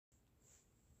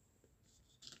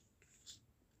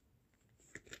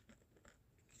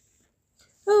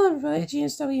everybody,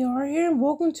 GSWR here, and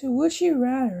welcome to Would You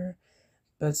Rather.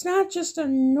 But it's not just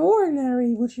an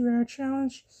ordinary Would You Rather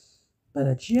challenge, but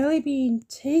a jellybean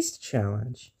taste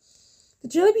challenge. The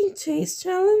jellybean taste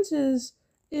challenge is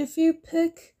if you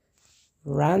pick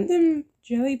random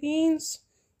jelly beans,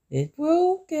 it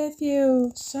will give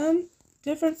you some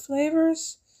different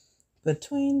flavors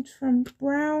between from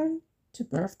brown to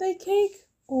birthday cake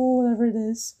or whatever it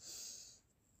is.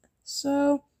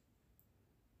 So,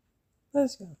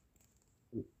 let's go.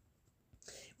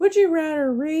 Would you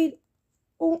rather read...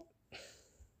 Oh,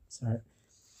 sorry.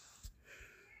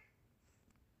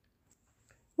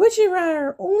 Would you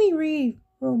rather only read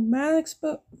romantic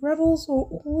novels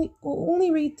or only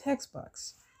read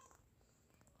textbooks?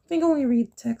 I think only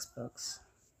read textbooks.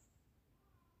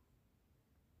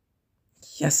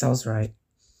 Yes, I was right.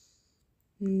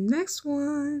 Next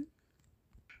one.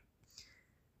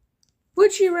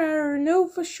 Would you rather know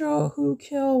for sure who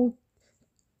killed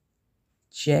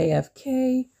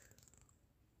JFK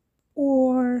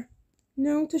or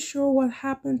know to sure what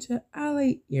happened to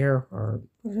Ali Earhart?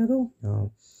 But I don't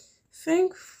know.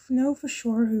 Know for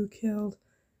sure who killed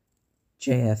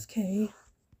JFK.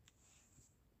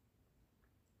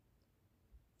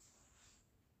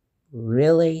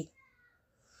 Really?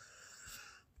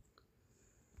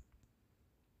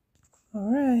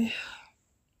 Alright.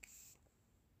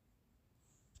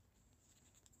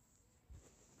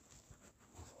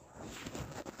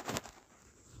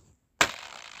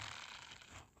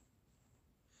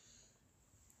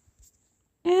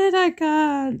 And I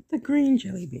got the green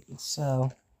jelly beans,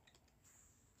 so...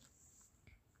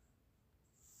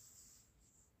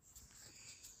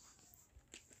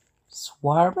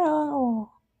 watermelon or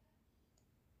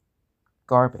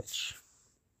garbage?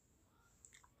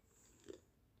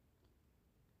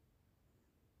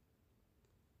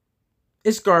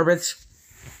 It's garbage.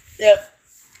 Yep.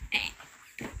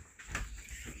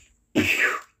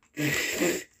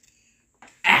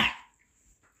 Ah.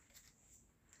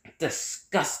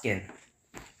 Disgusting.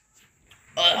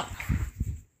 Ugh.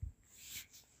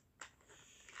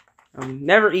 I'll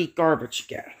never eat garbage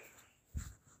again.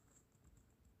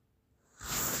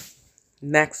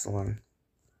 Next one.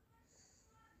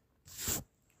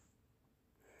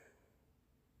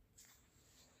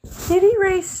 Kitty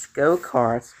race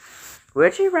go-karts.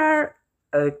 Would you rather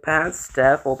a bad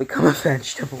step or become a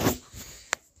vegetable?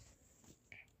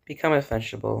 Become a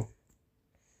vegetable.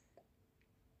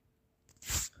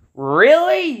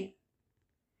 Really?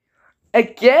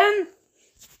 Again?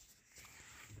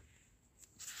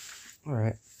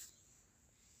 Alright.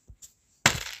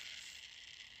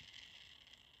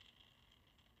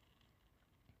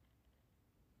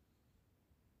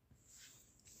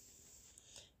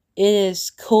 It is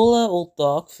cola or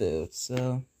dog food,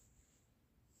 so...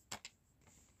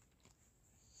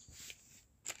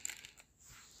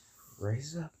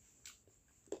 raise up.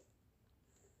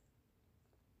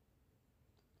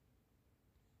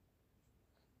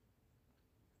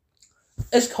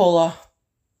 It's cola.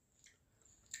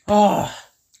 Oh.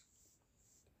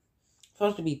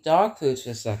 Supposed to be dog food for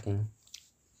a second.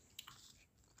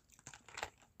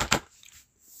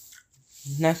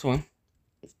 Next one.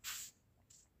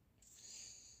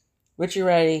 Would you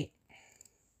rather,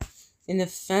 in the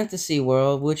fantasy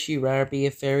world, would you rather be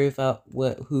a fairy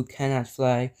who cannot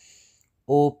fly,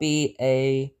 or be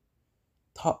a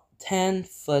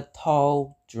 10-foot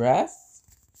tall dress?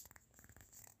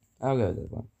 I'll go with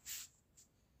this one.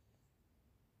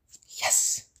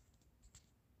 Yes!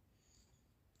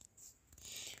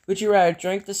 Would you rather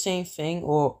drink the same thing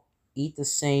or eat the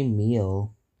same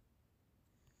meal?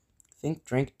 I think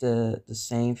drink the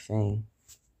same thing.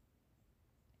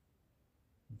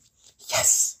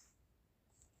 Yes!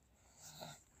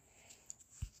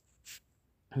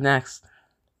 Next.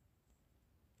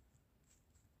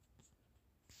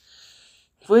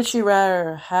 Would you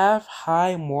rather have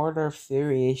high motor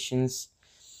variations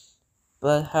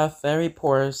but have very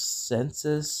poor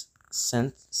senses?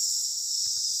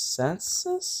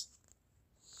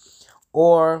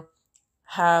 Or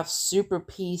have super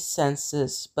peace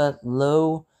senses but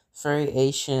low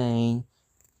variation in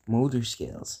motor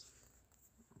skills?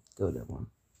 Go with that one.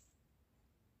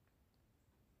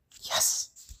 Yes!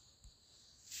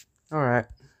 Alright.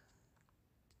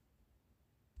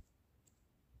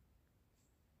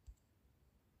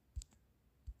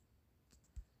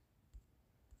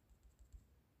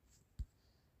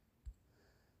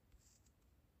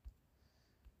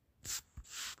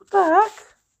 What the heck?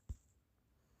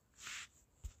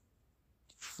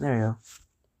 There you go.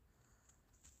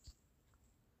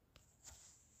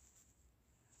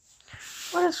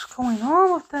 What is going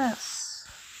on with this?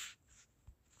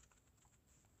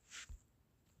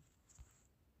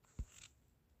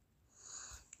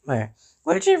 Wait,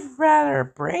 would you rather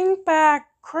bring back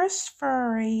Chris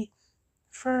Farley?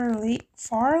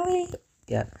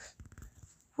 Yeah.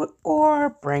 Or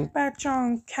bring back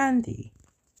John Candy?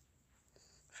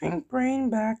 I think bring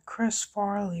back Chris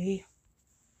Farley.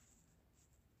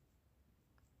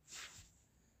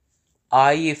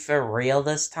 Are you for real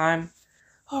this time?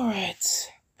 Alright.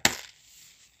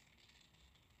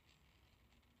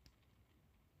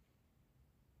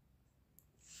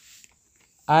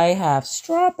 I have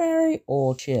strawberry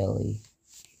or chili.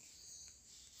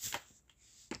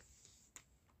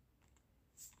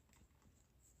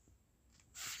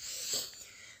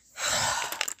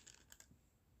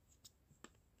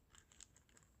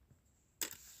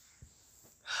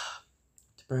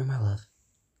 To bring my love.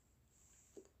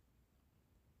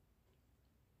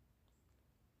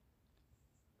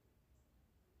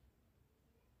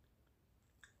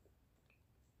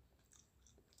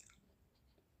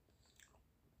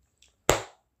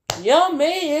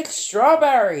 Yummy, it's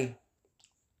strawberry.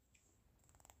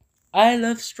 I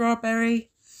love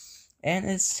strawberry, and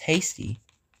it's tasty.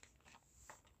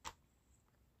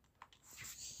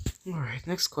 Alright,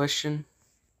 next question.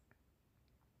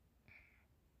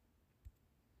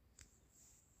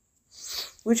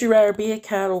 Would you rather be a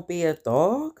cat or be a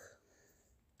dog?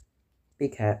 Be a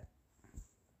cat.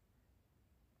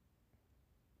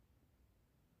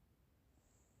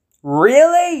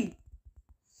 Really?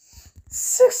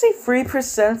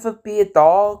 63% for be a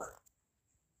dog?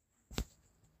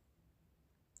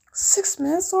 6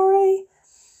 minutes already?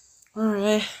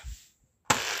 Alright.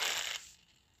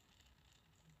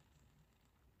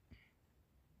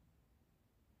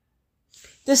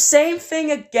 The same thing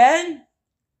again?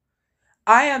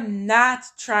 I am not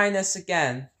trying this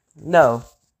again. No.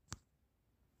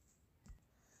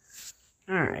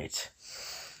 Alright.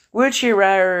 Would you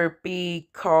rather be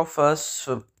Carfus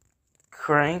for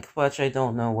Crank, which I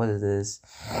don't know what it is,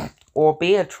 or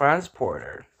be a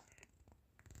transporter?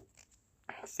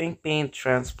 I think being a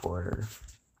transporter.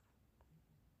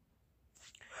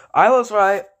 I was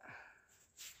right.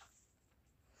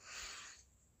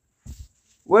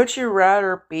 Would you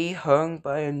rather be hung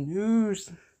by a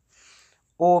noose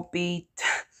or be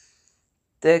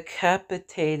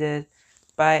decapitated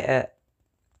by a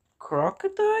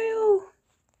crocodile?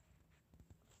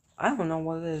 I don't know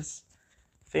what it is.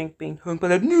 I think being hung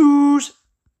by a noose.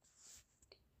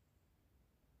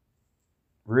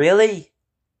 Really?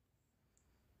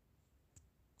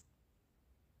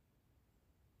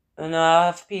 No, I'll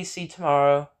have PC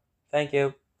tomorrow. Thank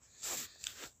you.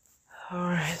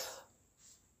 Alright.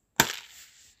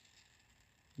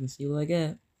 Let's see what I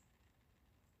get.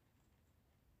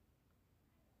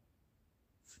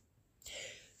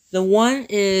 The one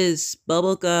is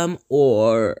bubblegum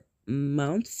or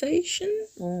mouthfation?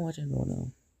 Oh, I don't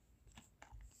know.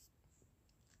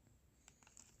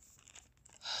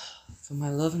 For my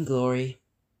love and glory.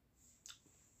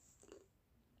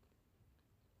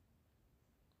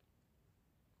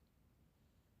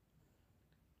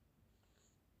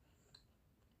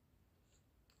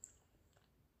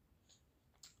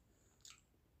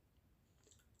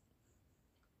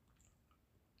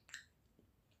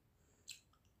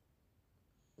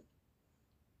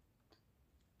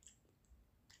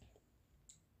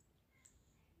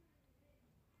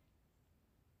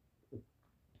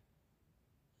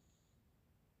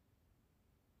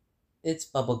 It's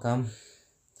bubblegum.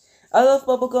 I love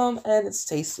bubblegum and it's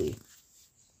tasty.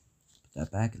 Put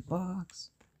that back in the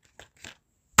box.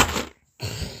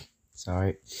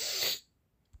 Sorry.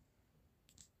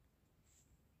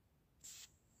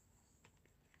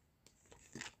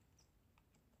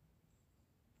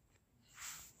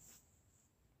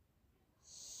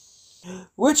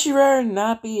 Would you rather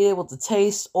not be able to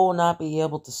taste or not be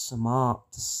able to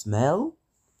smell?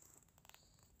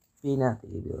 Be not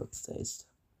be able to taste.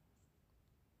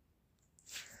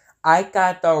 I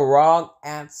got the wrong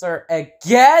answer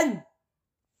again!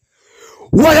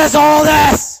 What is all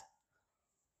this?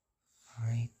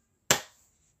 Alright.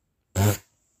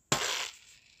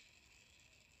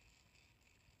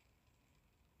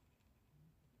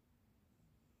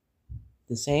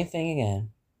 The same thing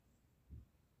again.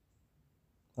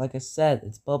 Like I said,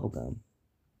 it's bubblegum.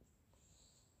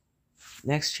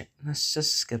 Let's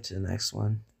just skip to the next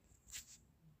one.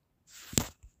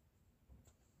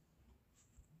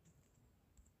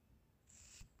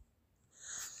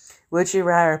 Would you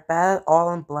rather bat all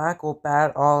on black or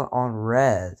bat all on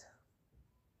red?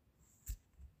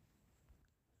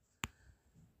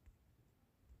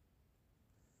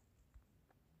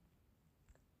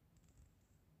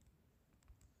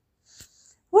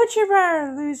 Would you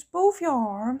rather lose both your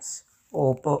arms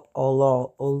or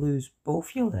lose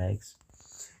both your legs?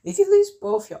 If you lose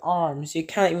both your arms, you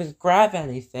can't even grab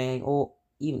anything or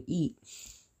even eat.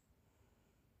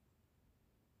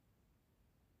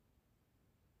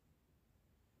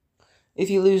 If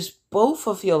you lose both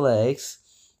of your legs,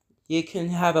 you can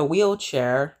have a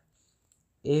wheelchair.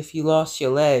 If you lost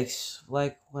your legs,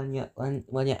 like when your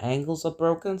ankles are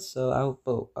broken, so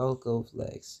I'll go with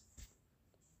legs.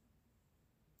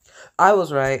 I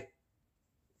was right.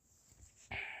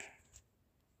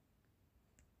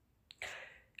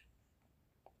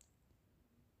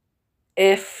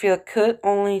 If you could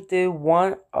only do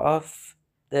one of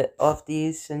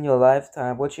these in your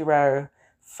lifetime, would you rather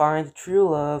find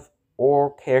true love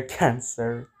or cure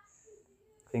cancer?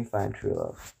 I think find true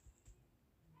love.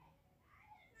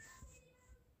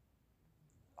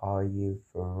 Are you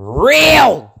for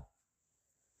real?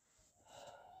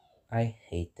 I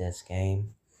hate this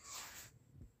game.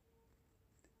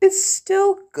 It's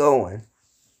still going.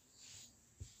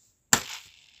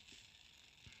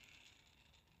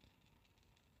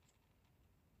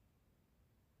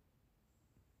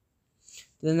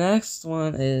 The next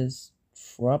one is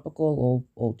tropical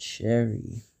old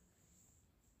cherry.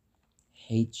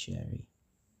 Hate cherry.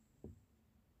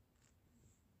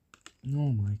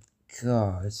 Oh my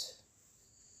god.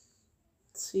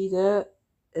 See that?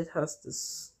 It has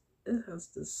this. It has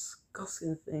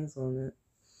disgusting things on it.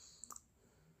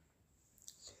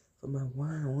 But my one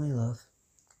and only love.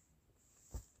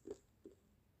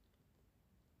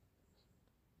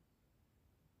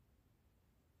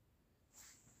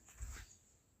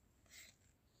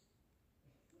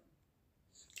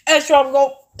 It's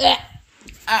tropical.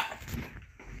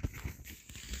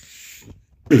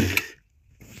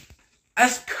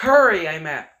 That's curry, I'm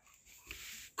at.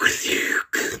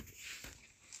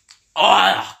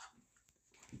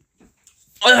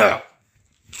 Oh,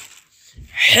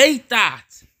 hate that.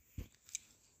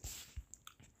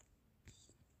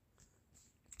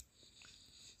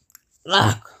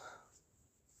 Ugh.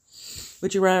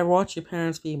 Would you rather watch your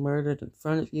parents be murdered in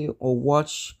front of you or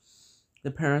watch the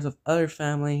parents of other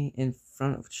family in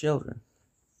front of children?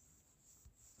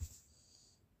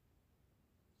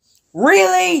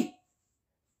 Really?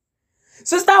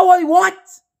 So is that what you want?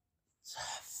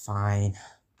 Fine.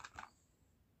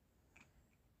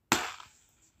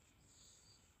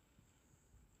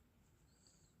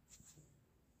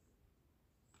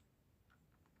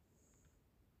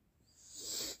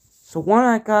 So one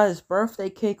I got is birthday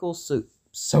cake or soup.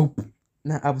 Soap.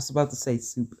 Nah, I was about to say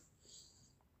soup.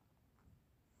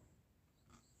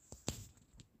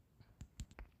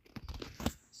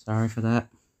 Sorry for that.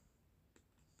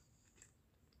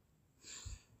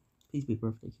 Please be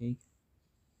birthday cake.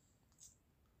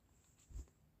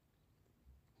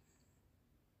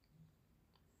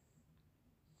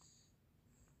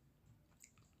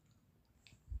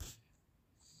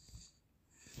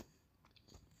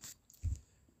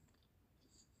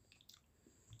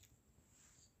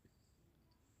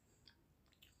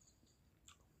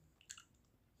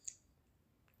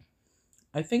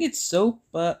 I think it's soap,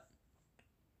 but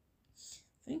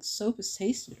I think soap is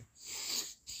tastier.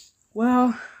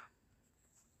 Well,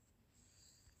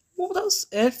 that's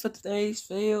it for today's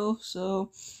video.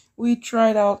 So, we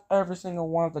tried out every single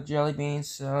one of the jelly beans.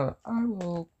 So, I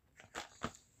will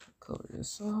cover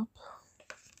this up.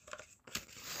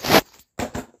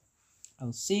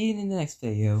 I'll see you in the next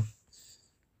video.